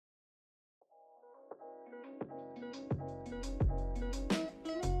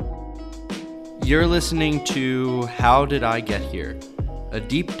You're listening to How Did I Get Here? A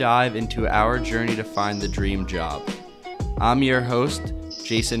deep dive into our journey to find the dream job. I'm your host,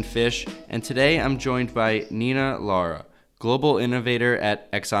 Jason Fish, and today I'm joined by Nina Lara, Global Innovator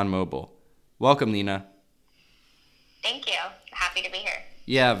at ExxonMobil. Welcome, Nina. Thank you. Happy to be here.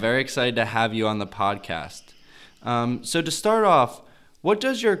 Yeah, very excited to have you on the podcast. So to start off, what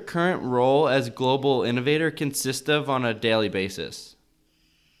does your current role as Global Innovator consist of on a daily basis?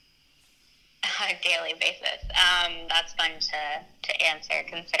 On a daily basis. That's fun to answer,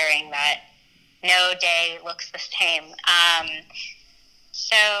 considering that no day looks the same.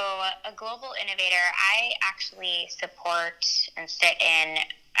 So a global innovator, I actually support and sit in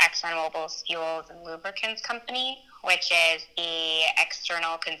ExxonMobil's Fuels and Lubricants Company, which is the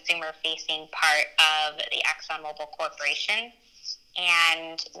external consumer-facing part of the ExxonMobil Corporation.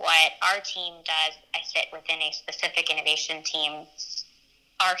 And what our team does, I sit within a specific innovation team.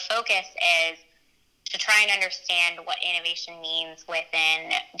 Our focus is to try and understand what innovation means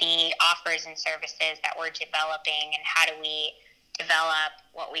within the offers and services that we're developing, and how do we develop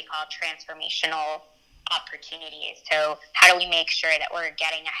what we call transformational opportunities. So how do we make sure that we're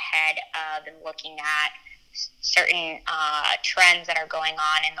getting ahead of and looking at certain trends that are going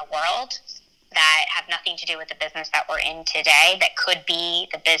on in the world that have nothing to do with the business that we're in today, that could be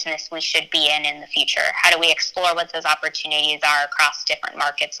the business we should be in the future? How do we explore what those opportunities are across different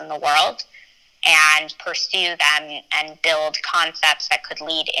markets in the world and pursue them and build concepts that could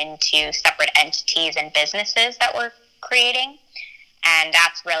lead into separate entities and businesses that we're creating? And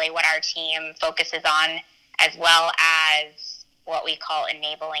that's really what our team focuses on, as well as what we call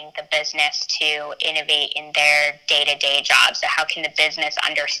enabling the business to innovate in their day-to-day jobs. So how can the business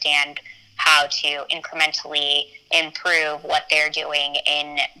understand how to incrementally improve what they're doing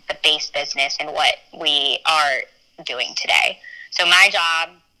in the base business and what we are doing today? So my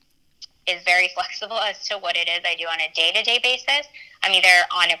job is very flexible as to what it is I do on a day-to-day basis. I'm either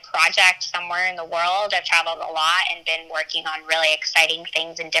on a project somewhere in the world. I've traveled a lot and been working on really exciting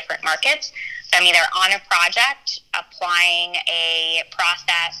things in different markets. So I'm either on a project, applying a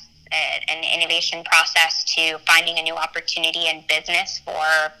process, an innovation process, to finding a new opportunity and business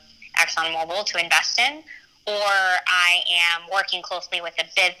for ExxonMobil to invest in, or I am working closely with a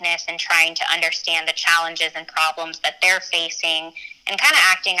business and trying to understand the challenges and problems that they're facing, and kind of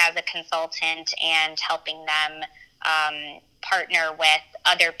acting as a consultant and helping them partner with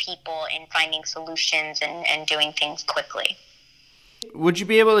other people in finding solutions and doing things quickly. Would you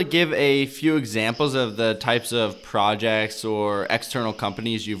be able to give a few examples of the types of projects or external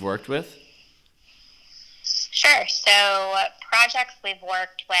companies you've worked with? Sure. So projects we've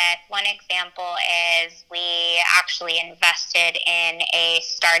worked with, one example is we actually invested in a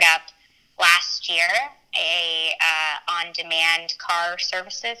startup last year, a on-demand car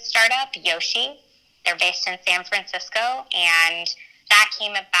services startup, Yoshi. They're based in San Francisco, and that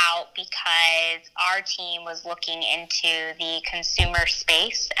came about because our team was looking into the consumer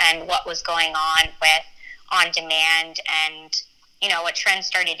space and what was going on with on-demand, and what trends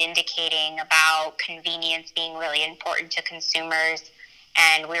started indicating about convenience being really important to consumers.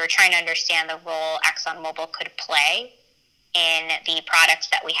 And we were trying to understand the role ExxonMobil could play in the products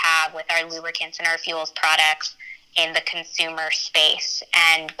that we have with our lubricants and our fuels products in the consumer space,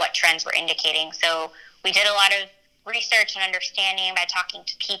 and what trends were indicating. So we did a lot of research and understanding by talking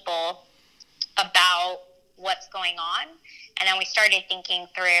to people about what's going on. And then we started thinking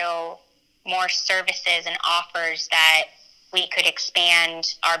through more services and offers that we could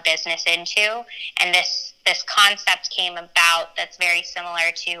expand our business into. And this concept came about that's very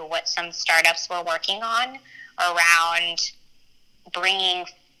similar to what some startups were working on around bringing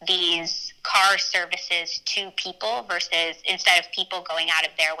these car services to people, versus instead of people going out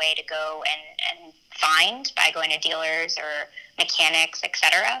of their way to go and find by going to dealers or mechanics,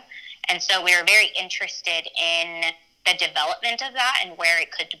 etc. And so we were very interested in the development of that and where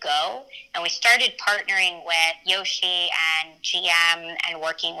it could go. And we started partnering with Yoshi and GM and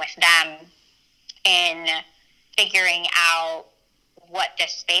working with them in figuring out what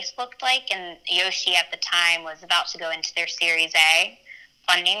this space looked like. And Yoshi at the time was about to go into their Series A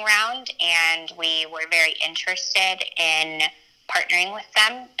funding round, and we were very interested in partnering with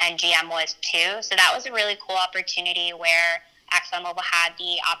them, and GM was too. So that was a really cool opportunity where ExxonMobil had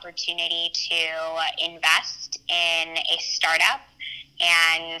the opportunity to invest in a startup,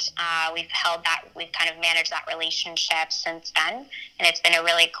 and we've kind of managed that relationship since then. And it's been a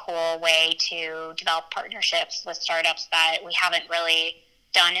really cool way to develop partnerships with startups that we haven't really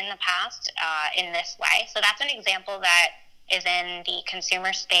done in the past in this way. So that's an example that is in the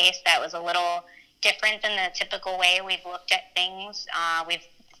consumer space that was a little different than the typical way we've looked at things. We've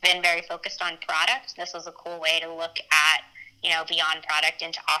been very focused on product. This was a cool way to look at, beyond product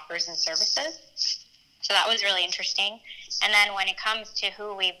into offers and services. So that was really interesting. And then when it comes to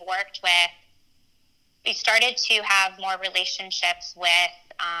who we've worked with, we started to have more relationships with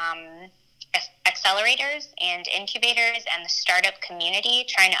accelerators and incubators and the startup community,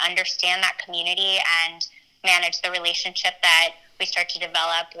 trying to understand that community and manage the relationship that we start to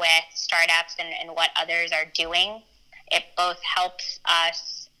develop with startups and what others are doing. It both helps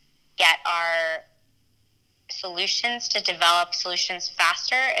us get our solutions to develop solutions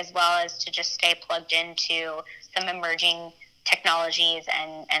faster, as well as to just stay plugged into some emerging technologies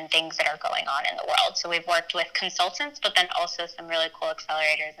and things that are going on in the world. So we've worked with consultants, but then also some really cool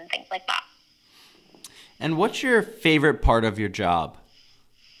accelerators and things like that. And what's your favorite part of your job?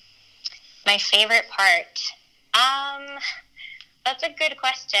 My favorite part? That's a good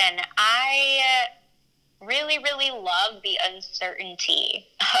question. I really, really love the uncertainty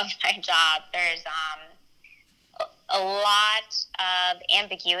of my job. There's a lot of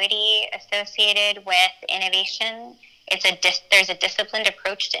ambiguity associated with innovation. There's a disciplined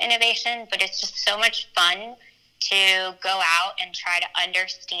approach to innovation, but it's just so much fun to go out and try to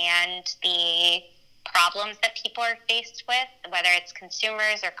understand the problems that people are faced with, whether it's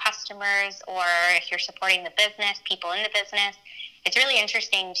consumers or customers, or if you're supporting the business, people in the business. It's really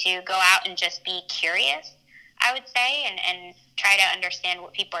interesting to go out and just be curious, I would say, and try to understand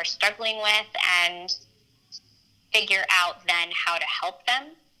what people are struggling with and figure out then how to help them.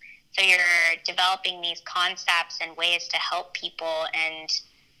 So you're developing these concepts and ways to help people, and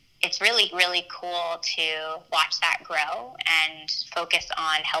it's really, really cool to watch that grow and focus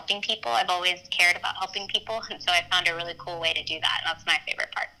on helping people. I've always cared about helping people, and so I found a really cool way to do that, and that's my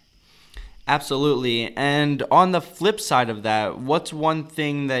favorite part. Absolutely. And on the flip side of that, what's one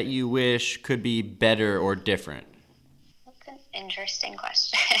thing that you wish could be better or different? That's an interesting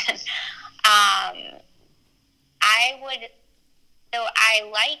question. I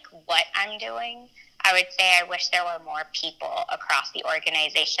like what I'm doing. I would say I wish there were more people across the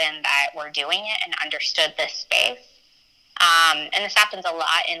organization that were doing it and understood this space. And this happens a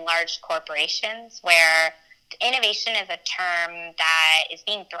lot in large corporations where innovation is a term that is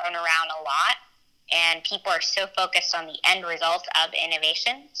being thrown around a lot, and people are so focused on the end result of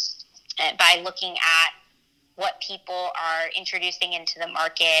innovation by looking at what people are introducing into the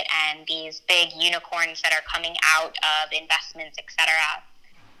market and these big unicorns that are coming out of investments, etc.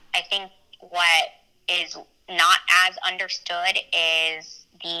 I think what is not as understood is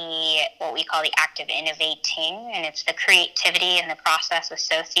what we call the act of innovating, and it's the creativity and the process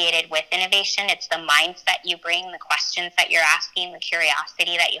associated with innovation. It's the mindset you bring, the questions that you're asking, the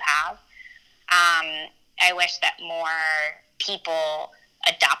curiosity that you have. I wish that more people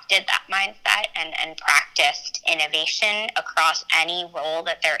adopted that mindset and practiced innovation across any role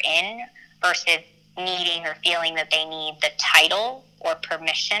that they're in, versus needing or feeling that they need the title or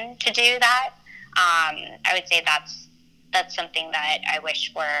permission to do that. I would say that's something that I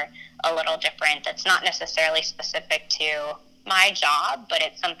wish were a little different. That's not necessarily specific to my job, but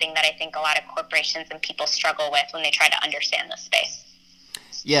it's something that I think a lot of corporations and people struggle with when they try to understand this space.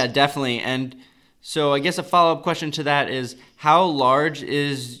 Yeah, definitely. And so I guess a follow-up question to that is, how large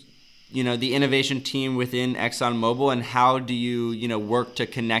is, the innovation team within ExxonMobil, and how do you, work to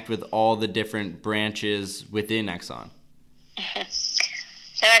connect with all the different branches within Exxon?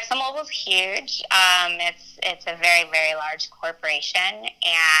 So ExxonMobil is huge. It's a very, very large corporation,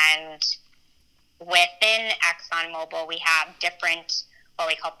 and within ExxonMobil we have different what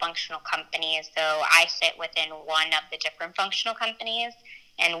we call functional companies. So I sit within one of the different functional companies,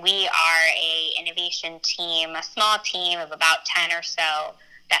 and we are a innovation team, a small team of about 10 or so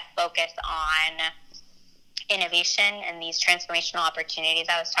that focus on innovation and these transformational opportunities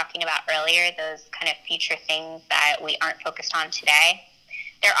I was talking about earlier, those kind of future things that we aren't focused on today.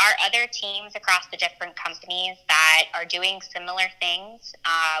 There are other teams across the different companies that are doing similar things.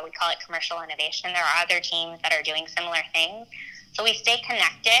 We call it commercial innovation. There are other teams that are doing similar things. So we stay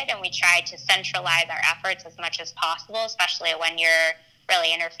connected, and we try to centralize our efforts as much as possible, especially when you're really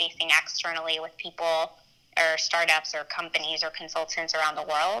interfacing externally with people or startups or companies or consultants around the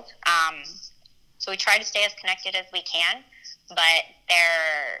world. So we try to stay as connected as we can, but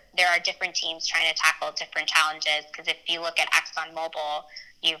there are different teams trying to tackle different challenges, because if you look at ExxonMobil,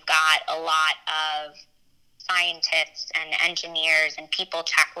 you've got a lot of scientists and engineers and people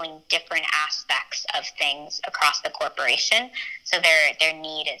tackling different aspects of things across the corporation. So their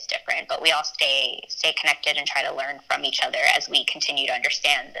need is different, but we all stay connected and try to learn from each other as we continue to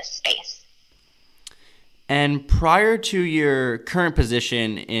understand this space. And prior to your current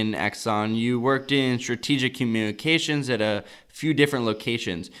position in Exxon, you worked in strategic communications at a few different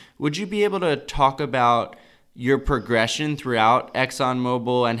locations. Would you be able to talk about your progression throughout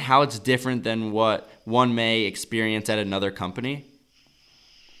ExxonMobil and how it's different than what one may experience at another company?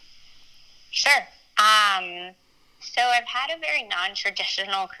 Sure. So I've had a very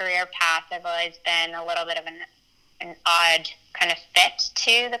non-traditional career path. I've always been a little bit of an odd kind of fit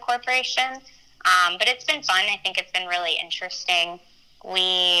to the corporation. But it's been fun. I think it's been really interesting.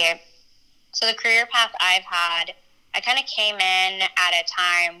 So the career path I've had, I kind of came in at a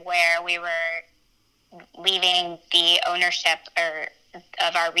time where we were leaving the ownership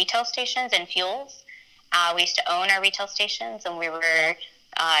of our retail stations and fuels. We used to own our retail stations, and we were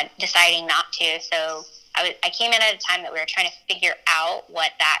deciding not to. So I came in at a time that we were trying to figure out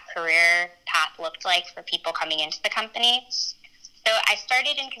what that career path looked like for people coming into the company. So I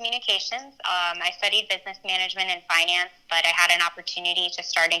started in communications. I studied business management and finance, but I had an opportunity to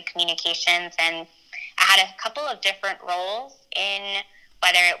start in communications, and I had a couple of different roles in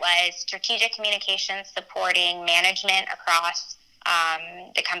whether it was strategic communications supporting management across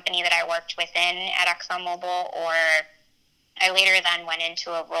the company that I worked within at ExxonMobil, or I later then went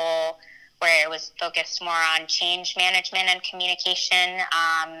into a role where it was focused more on change management and communication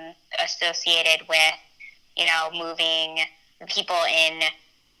associated with, moving people in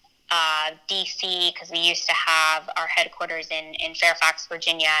D.C., because we used to have our headquarters in Fairfax,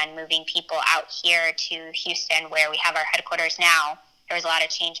 Virginia, and moving people out here to Houston, where we have our headquarters now. There was a lot of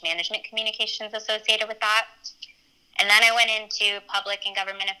change management communications associated with that. And then I went into public and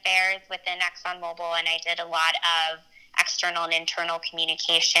government affairs within ExxonMobil, and I did a lot of external and internal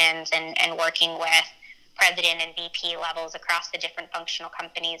communications and working with president and VP levels across the different functional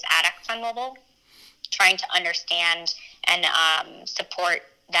companies at ExxonMobil, trying to understand and support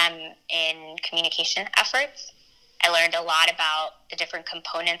them in communication efforts. I learned a lot about the different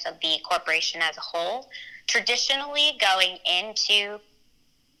components of the corporation as a whole. Traditionally, going into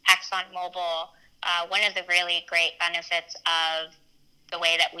ExxonMobil, one of the really great benefits of the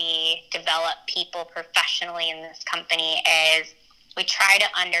way that we develop people professionally in this company is we try to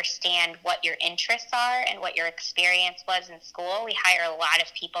understand what your interests are and what your experience was in school. We hire a lot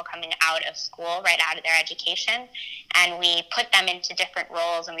of people coming out of school, right out of their education, and we put them into different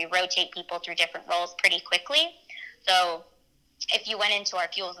roles, and we rotate people through different roles pretty quickly. So if you went into our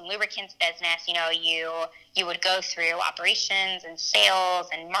fuels and lubricants business, you would go through operations and sales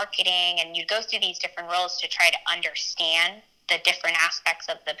and marketing, and you'd go through these different roles to try to understand the different aspects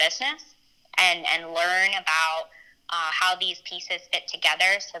of the business and learn about how these pieces fit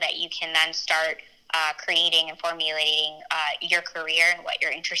together so that you can then start creating and formulating your career and what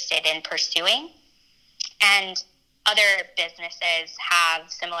you're interested in pursuing. And other businesses have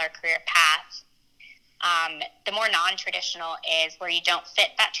similar career paths. The more non-traditional is where you don't fit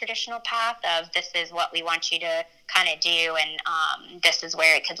that traditional path of this is what we want you to kind of do and this is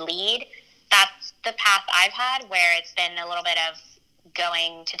where it could lead. That's the path I've had, where it's been a little bit of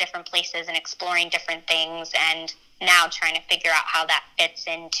going to different places and exploring different things, and now trying to figure out how that fits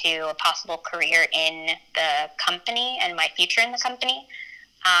into a possible career in the company and my future in the company.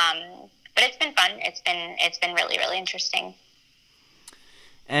 But it's been fun. It's been really, really interesting.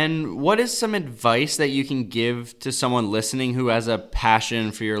 And what is some advice that you can give to someone listening who has a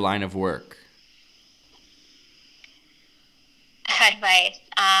passion for your line of work? Advice.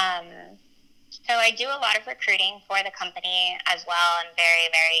 So I do a lot of recruiting for the company as well. I'm very,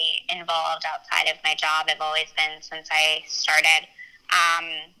 very involved outside of my job. I've always been since I started.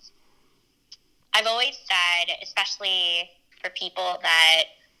 I've always said, especially for people that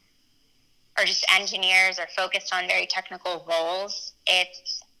are just engineers or focused on very technical roles,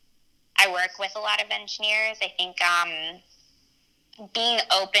 I work with a lot of engineers. I think being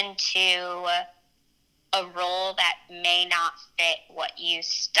open to a role that may not fit what you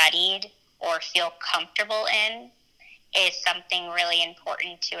studied or feel comfortable in is something really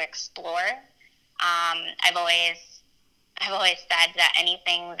important to explore. I've always said that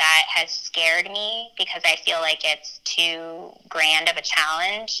anything that has scared me, because I feel like it's too grand of a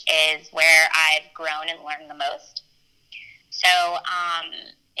challenge, is where I've grown and learned the most. So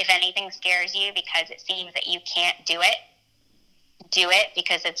if anything scares you because it seems that you can't do it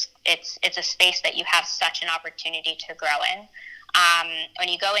because it's a space that you have such an opportunity to grow in. When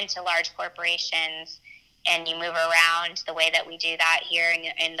you go into large corporations and you move around the way that we do that here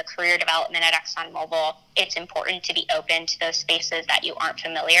in the career development at ExxonMobil, it's important to be open to those spaces that you aren't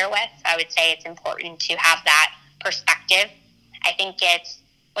familiar with. I would say it's important to have that perspective. I think it's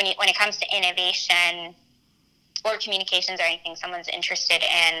when it comes to innovation or communications or anything someone's interested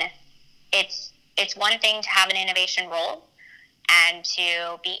in, it's it's one thing to have an innovation role and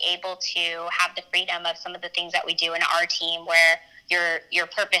to be able to have the freedom of some of the things that we do in our team, where your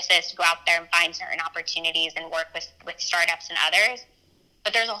purpose is to go out there and find certain opportunities and work with startups and others.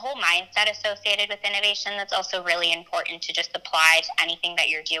 But there's a whole mindset associated with innovation that's also really important to just apply to anything that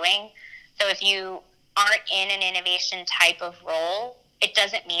you're doing. So if you aren't in an innovation type of role, it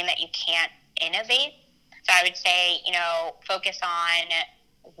doesn't mean that you can't innovate. So I would say, focus on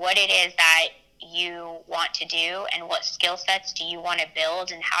what it is that you want to do and what skill sets do you want to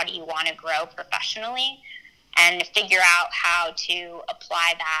build and how do you want to grow professionally, and figure out how to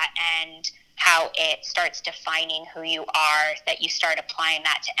apply that and how it starts defining who you are, that you start applying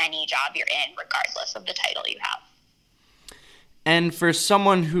that to any job you're in, regardless of the title you have. And for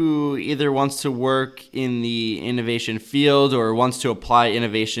someone who either wants to work in the innovation field or wants to apply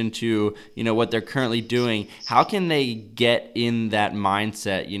innovation to, what they're currently doing, how can they get in that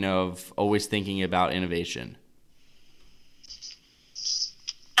mindset, of always thinking about innovation?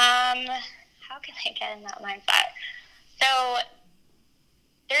 How can they get in that mindset? So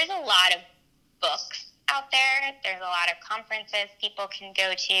there's a lot of books out there. There's a lot of conferences people can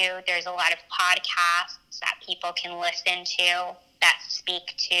go to. There's a lot of podcasts that people can listen to that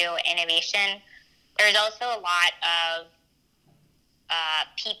speak to innovation. There's also a lot of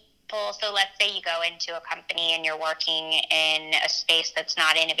people. So let's say you go into a company and you're working in a space that's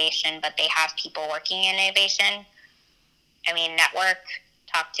not innovation, but they have people working in innovation. Network,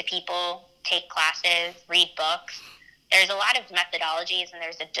 talk to people, take classes, read books. There's a lot of methodologies and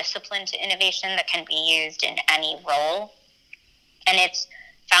there's a discipline to innovation that can be used in any role. And it's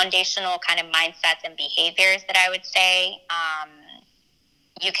foundational kind of mindsets and behaviors that I would say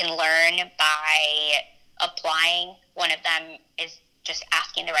you can learn by applying. One of them is just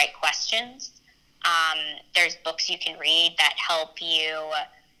asking the right questions. There's books you can read that help you.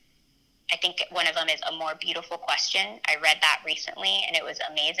 I think one of them is A More Beautiful Question. I read that recently, and it was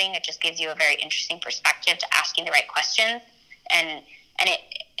amazing. It just gives you a very interesting perspective to asking the right questions. And it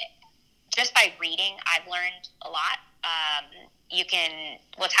just by reading, I've learned a lot.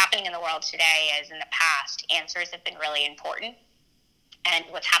 What's happening in the world today is in the past, answers have been really important. And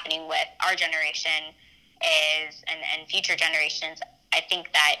what's happening with our generation is, and future generations, I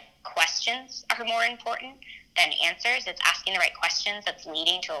think that questions are more important than answers. It's asking the right questions that's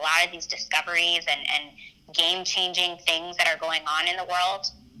leading to a lot of these discoveries and game-changing things that are going on in the world.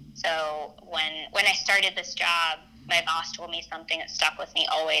 So when I started this job, my boss told me something that stuck with me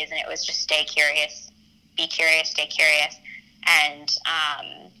always, and it was just stay curious, be curious, stay curious. And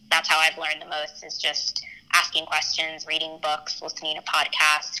that's how I've learned the most, is just asking questions, reading books, listening to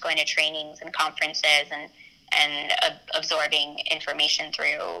podcasts, going to trainings and conferences, and absorbing information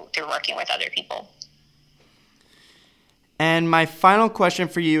through working with other people. And my final question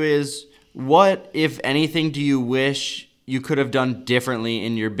for you is, what, if anything, do you wish you could have done differently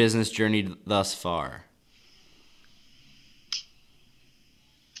in your business journey thus far?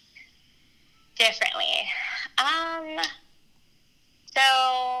 Differently.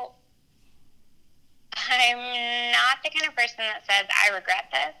 So I'm not the kind of person that says I regret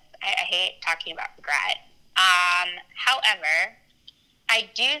this. I hate talking about regret. However, I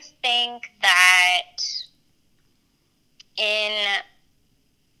do think that in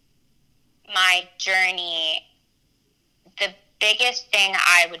my journey, the biggest thing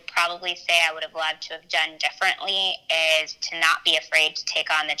I would probably say I would have loved to have done differently is to not be afraid to take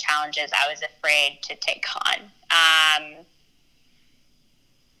on the challenges I was afraid to take on.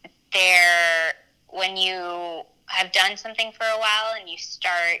 When you have done something for a while and you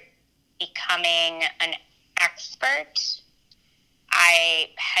start becoming an expert, I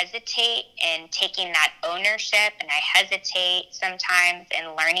hesitate in taking that ownership, and I hesitate sometimes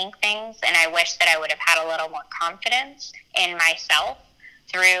in learning things, and I wish that I would have had a little more confidence in myself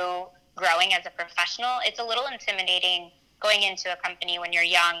through growing as a professional. It's a little intimidating going into a company when you're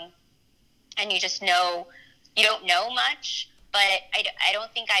young and you just know you don't know much, but I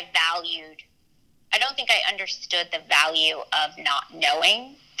don't think I understood the value of not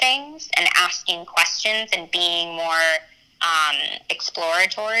knowing things and asking questions and being more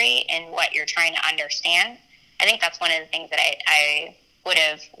exploratory in what you're trying to understand. I think that's one of the things that I would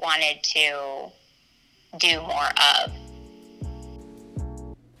have wanted to do more of.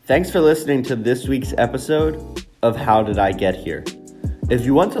 Thanks for listening to this week's episode of How Did I Get Here? If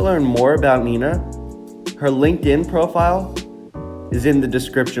you want to learn more about Nina, her LinkedIn profile is in the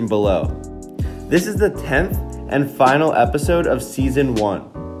description below. This is the 10th and final episode of Season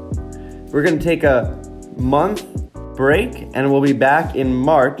 1. We're going to take a month break, and we'll be back in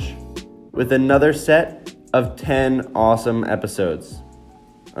March with another set of 10 awesome episodes.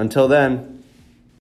 Until then,